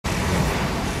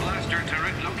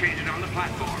located on the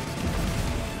platform.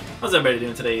 How's everybody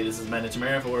doing today? This is Manage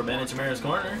Tamara for Manage Tamara's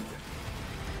Corner.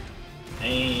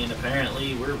 And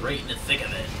apparently we're right in the thick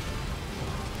of it.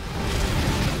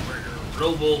 We're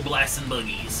robo blasting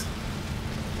buggies.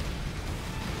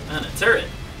 And a turret.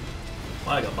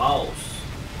 Like a boss.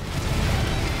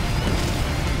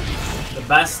 The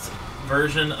best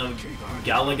version of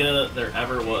Galaga there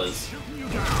ever was.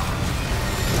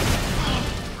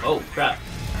 Oh, crap.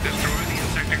 Destroy the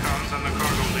Insecticons on the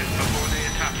cargo lift before they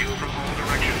attack you from all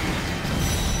directions.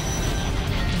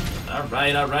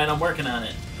 Alright, I'm working on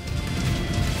it.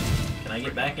 Can I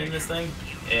get back in this thing?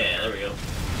 Yeah, there we go.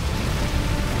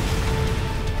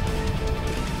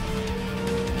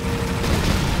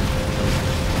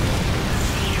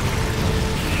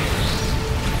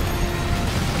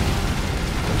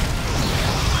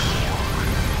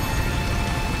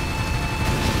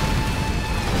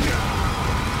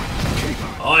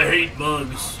 I hate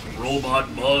bugs.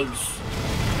 Robot bugs.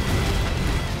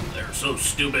 They're so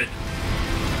stupid.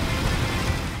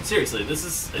 Seriously, this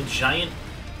is a giant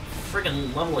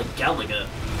friggin' level of Galaga.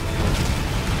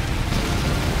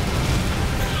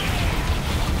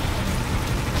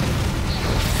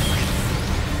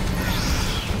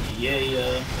 Yeah.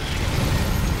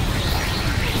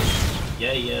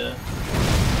 Yeah.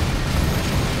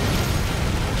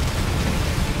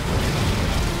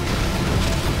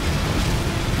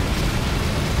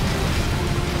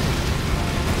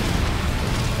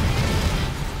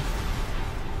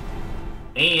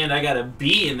 And I got a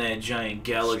B in that giant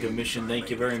Galaga mission, thank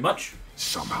you very much.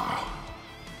 Somehow.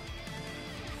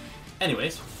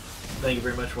 Anyways, thank you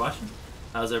very much for watching.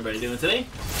 How's everybody doing today?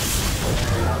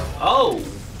 Oh!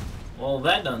 Well,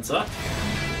 that done sucked.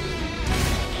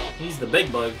 He's the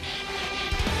big bug.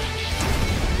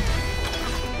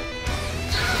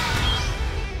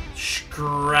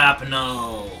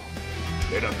 Shrapnel.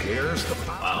 It appears the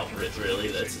Wow, really?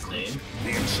 That's his name?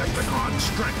 The Insecticon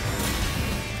strength.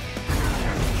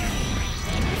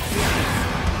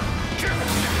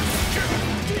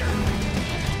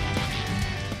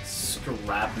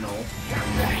 Shrapnel.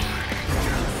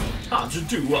 How'd you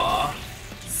do,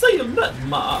 say you met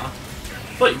my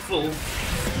faithful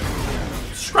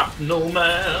Shrapnel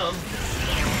man.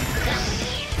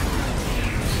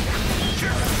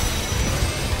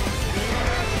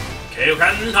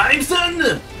 Kaioken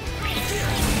Tyson!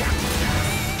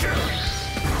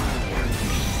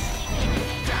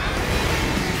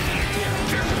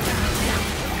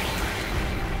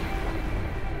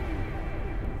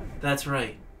 That's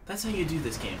right. That's how you do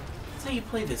this game. That's how you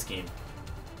play this game.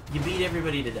 You beat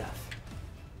everybody to death.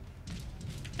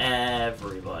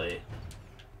 Everybody.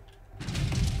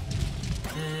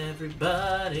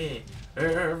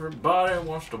 Everybody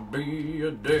wants to be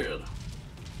a dead.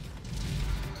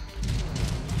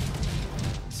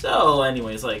 So,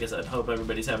 anyways, like I said, hope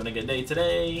everybody's having a good day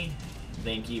today.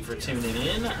 Thank you for tuning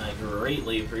in. I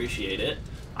greatly appreciate it.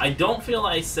 I don't feel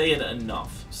I say it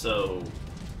enough, so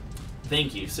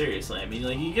thank you, seriously. I mean,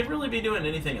 like, you could really be doing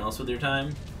anything else with your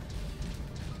time,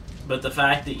 but the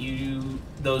fact that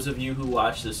those of you who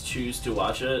watch this choose to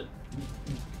watch it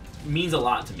means a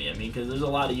lot to me. I mean, because there's a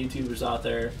lot of YouTubers out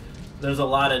there. There's a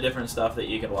lot of different stuff that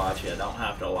you can watch. You don't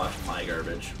have to watch my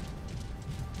garbage.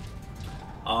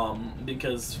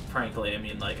 Because, frankly, I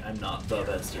mean, like, I'm not the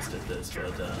bestest at this,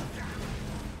 but,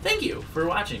 thank you for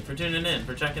watching, for tuning in,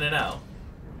 for checking it out.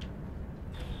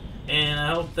 And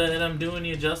I hope that I'm doing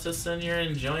you justice and you're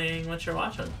enjoying what you're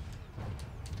watching.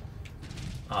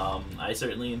 I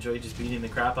certainly enjoyed just beating the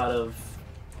crap out of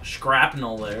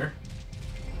Shrapnel there.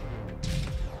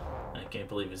 I can't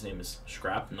believe his name is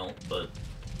Shrapnel, but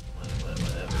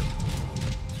whatever.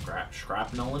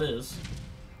 Shrapnel it is.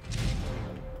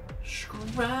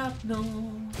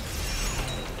 Shrapnel.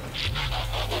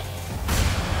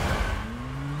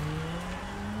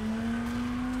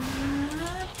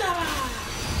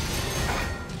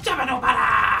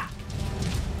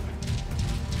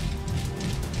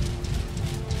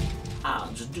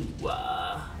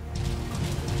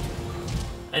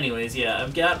 Anyways, yeah,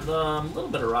 I've got a little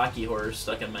bit of Rocky Horror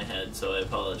stuck in my head, so I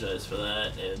apologize for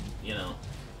that. You know,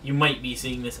 you might be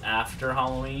seeing this after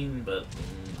Halloween, but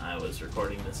I was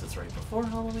recording this, it's right before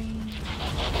Halloween.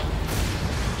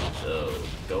 So,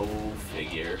 go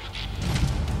figure.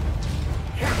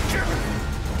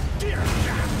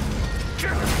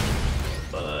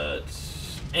 But,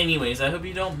 anyways, I hope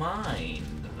you don't mind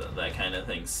that kind of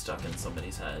thing stuck in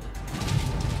somebody's head.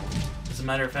 As a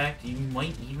matter of fact, you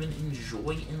might even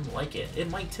enjoy and like it.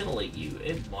 It might titillate you.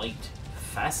 It might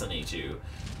fascinate you.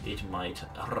 It might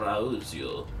arouse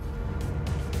you.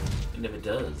 And if it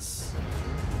does,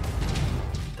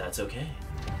 that's okay.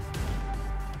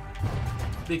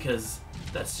 because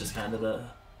that's just kind of a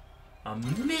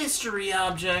mystery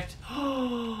object.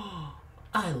 Oh,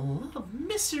 I love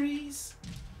mysteries.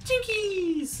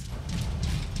 Jinkies!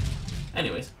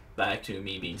 Anyways, back to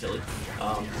me being silly.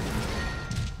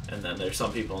 And then there's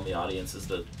some people in the audience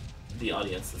the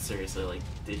audience that's seriously like,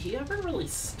 did he ever really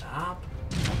stop?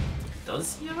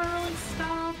 Does he ever really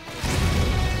stop?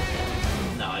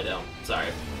 No, I don't. Sorry.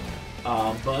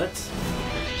 But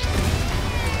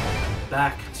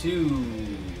back to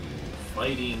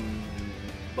fighting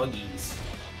buggies.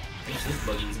 What's this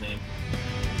buggy's name?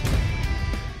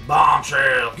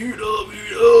 Bombshell! Get up,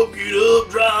 get up, get up,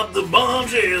 drop the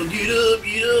bombshell, get up,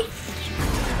 get up.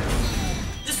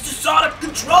 This is out of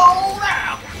control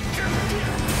now!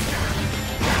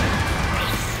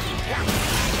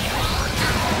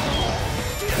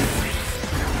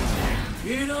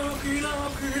 Get up, get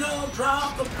up, get up,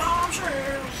 drop the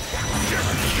bombshell!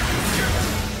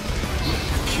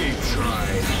 Keep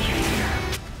trying.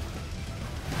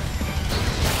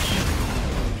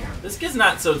 This kid's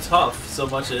not so tough so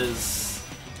much as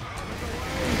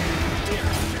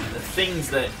the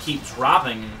things that keep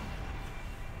dropping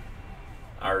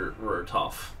were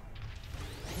tough.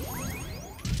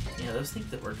 Yeah, those things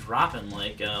that were dropping,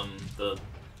 like the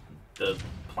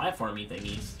platformy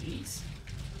thingies, jeez.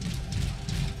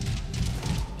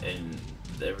 And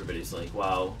everybody's like,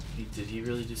 wow, did he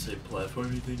really just say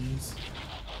platformy thingies?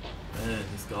 Man,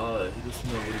 this guy, he doesn't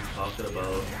know what he's talking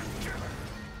about.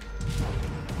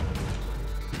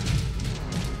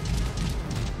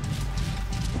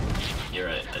 You're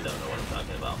right, I don't know what I'm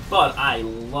talking about. But I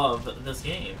love this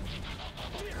game.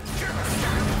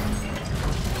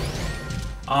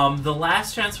 The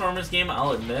last Transformers game,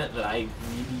 I'll admit, that I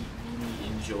really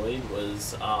enjoyed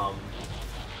was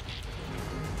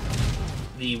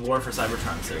the War for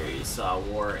Cybertron series,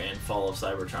 War and Fall of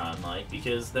Cybertron, like,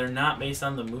 because they're not based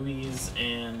on the movies,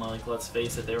 and, like, let's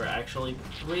face it, they were actually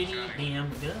pretty damn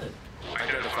good.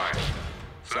 Identified.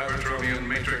 Cybertronian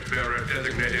Matrix bearer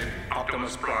designated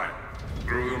Optimus Prime.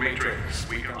 Through the Matrix,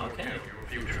 we can foretell your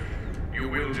future. You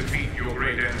will defeat your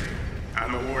great enemy,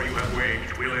 and the war you have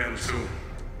waged will end soon.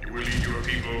 You will lead your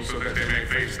people so that they may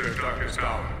face their darkest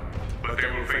hour, but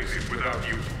they will face it without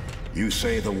you. You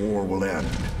say the war will end,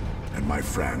 and my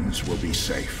friends will be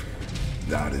safe.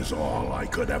 That is all I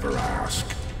could ever ask.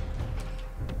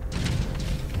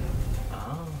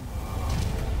 Oh.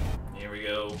 Here we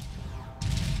go.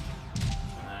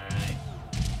 Alright.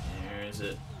 Here is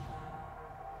it.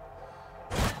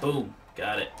 Boom.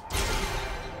 Got it.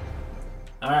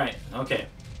 Alright. Okay.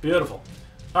 Beautiful.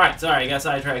 Alright. Sorry, I got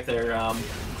sidetracked there.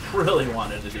 Really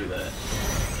wanted to do that.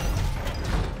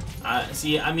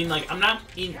 See, I mean, like, I'm not...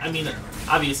 I mean,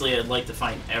 obviously I'd like to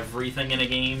find everything in a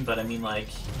game, but I mean, like,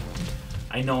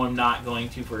 I know I'm not going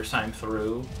to first time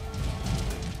through.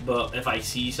 But if I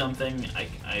see something,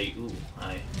 I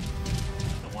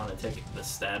want to take the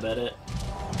stab at it.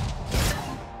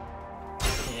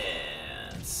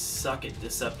 Yeah, suck it,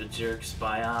 Decepticon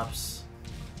Spy Ops.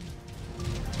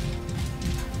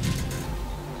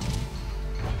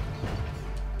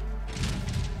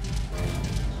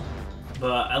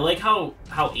 But I like how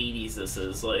 80s this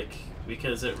is, like,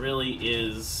 because it really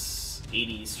is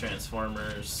 80s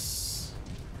Transformers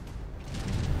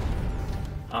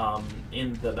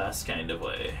in the best kind of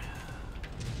way.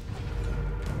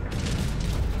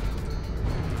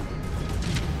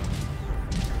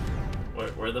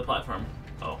 Where's the platform?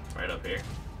 Oh, right up here.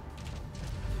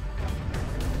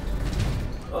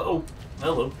 Uh-oh.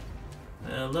 Hello.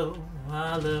 Hello.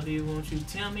 I love you. Won't you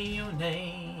tell me your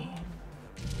name?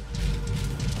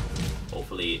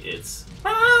 Hopefully it's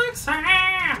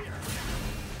Roxanne!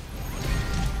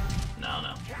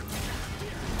 No.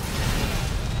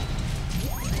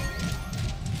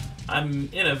 I'm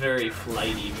in a very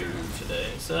flighty mood today,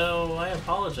 so I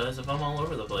apologize if I'm all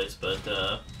over the place, but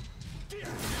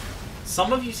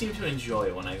some of you seem to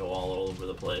enjoy when I go all over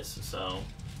the place, so...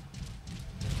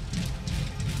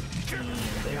 And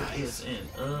there is an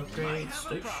upgrade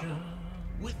station.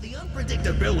 With the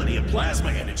unpredictability of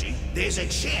plasma energy, there's a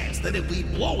chance that if we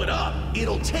blow it up,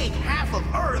 it'll take half of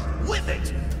Earth with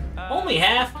it. Only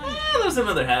half? There's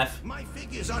another half. My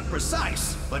figure's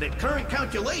unprecise, but at current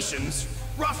calculations,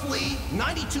 roughly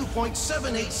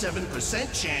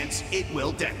 92.787% chance it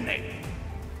will detonate.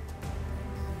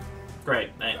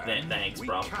 Great, thanks,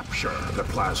 bro. We capture the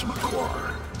plasma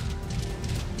core.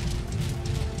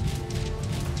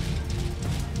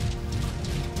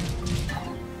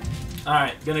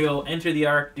 Alright, gonna go enter the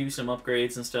Ark, do some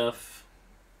upgrades and stuff.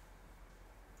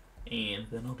 And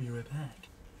then I'll be right back.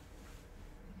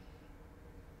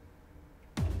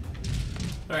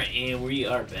 Alright, and we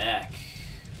are back.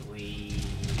 We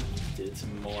did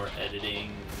some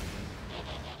editing.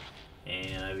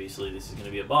 And obviously this is going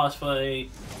to be a boss fight.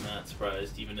 I'm not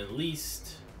surprised even in the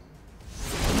least.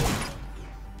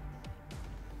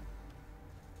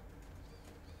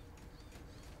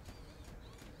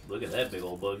 Look at that big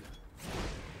old bug.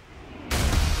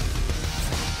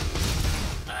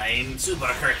 I'm Super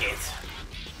Cricket.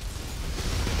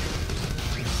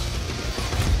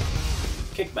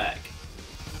 Kickback.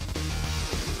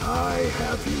 I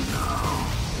have you now.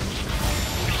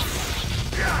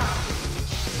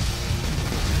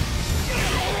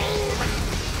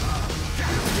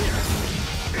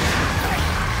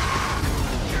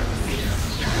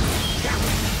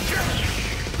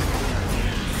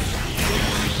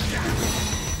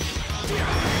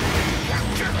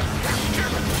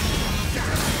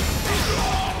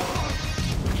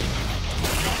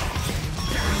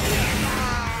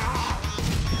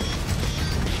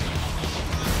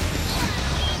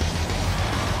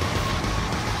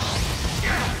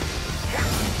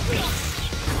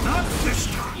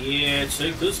 Yeah,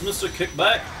 take this, Mr.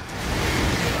 Kickback.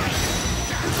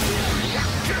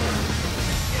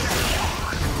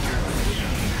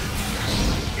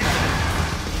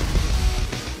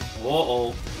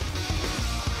 Uh-oh.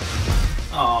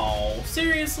 Oh,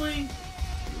 seriously?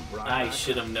 I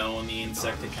should have known the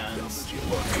Insecticons.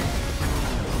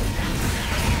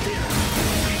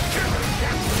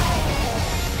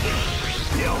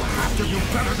 You'll have to do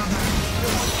better than that.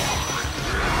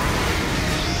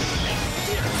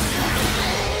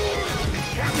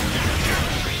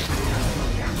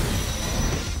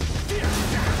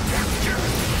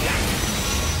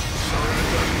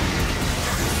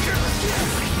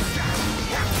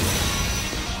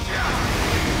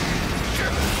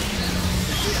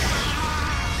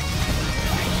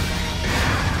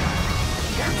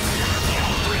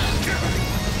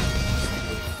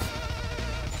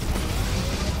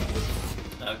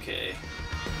 Okay.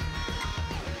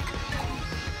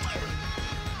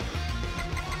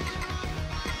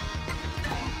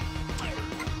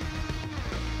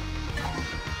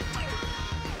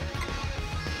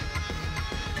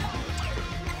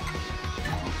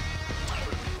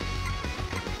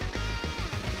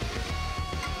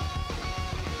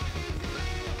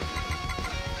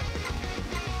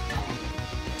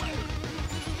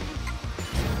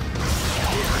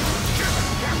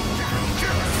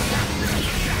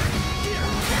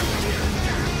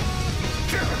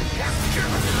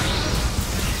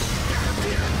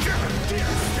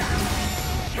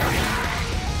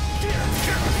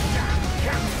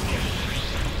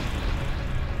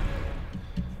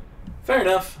 Fair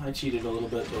enough. I cheated a little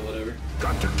bit, but whatever.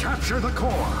 Got to capture the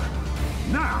core.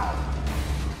 Now!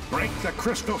 Break the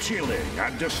crystal shielding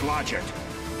and dislodge it.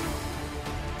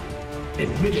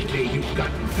 Admittedly, you've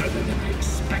gotten further than I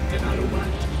expected,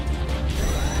 Autobot.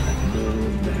 No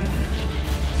matter.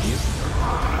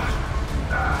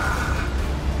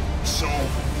 So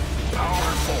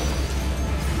powerful.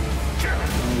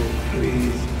 Oh,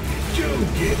 please. Don't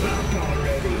give up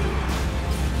already.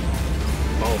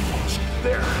 Almost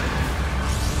there.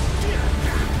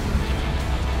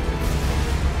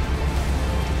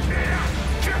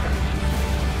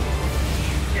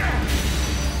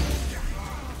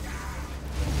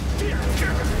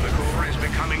 The core is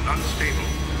becoming unstable.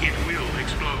 It will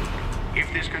explode.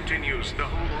 If this continues, the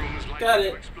whole room is likely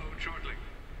to explode shortly.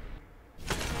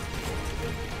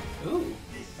 Ooh.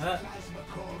 Plasma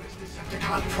core is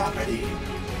Decepticon property.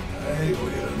 I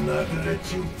will not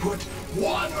let you put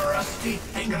one rusty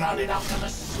finger on it,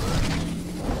 Optimus.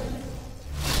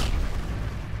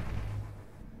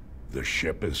 The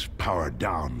ship is powered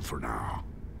down for now.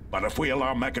 But if we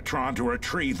allow Megatron to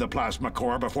retrieve the plasma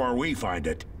core before we find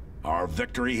it, our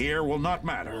victory here will not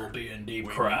matter. We'll be in deep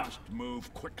We crap. must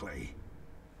move quickly.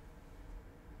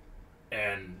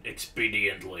 And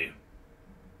expediently.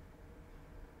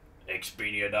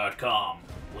 Expedia.com.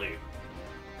 Leave.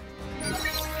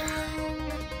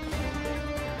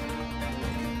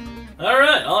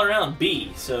 Alright, all around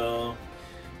B. So,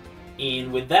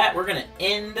 and with that, we're going to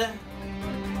end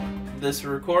this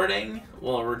recording.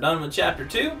 Well, we're done with Chapter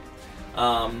 2.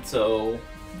 So,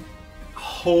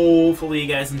 hopefully you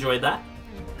guys enjoyed that.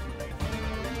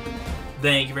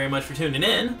 Thank you very much for tuning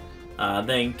in.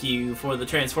 Thank you for the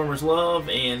Transformers love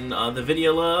and the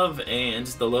video love and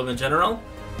just the love in general.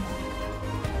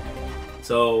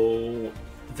 So,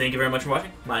 thank you very much for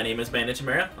watching. My name is Bandit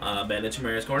Chimera, Bandit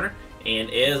Chimera's Corner. And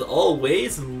as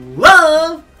always,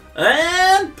 love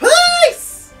and peace!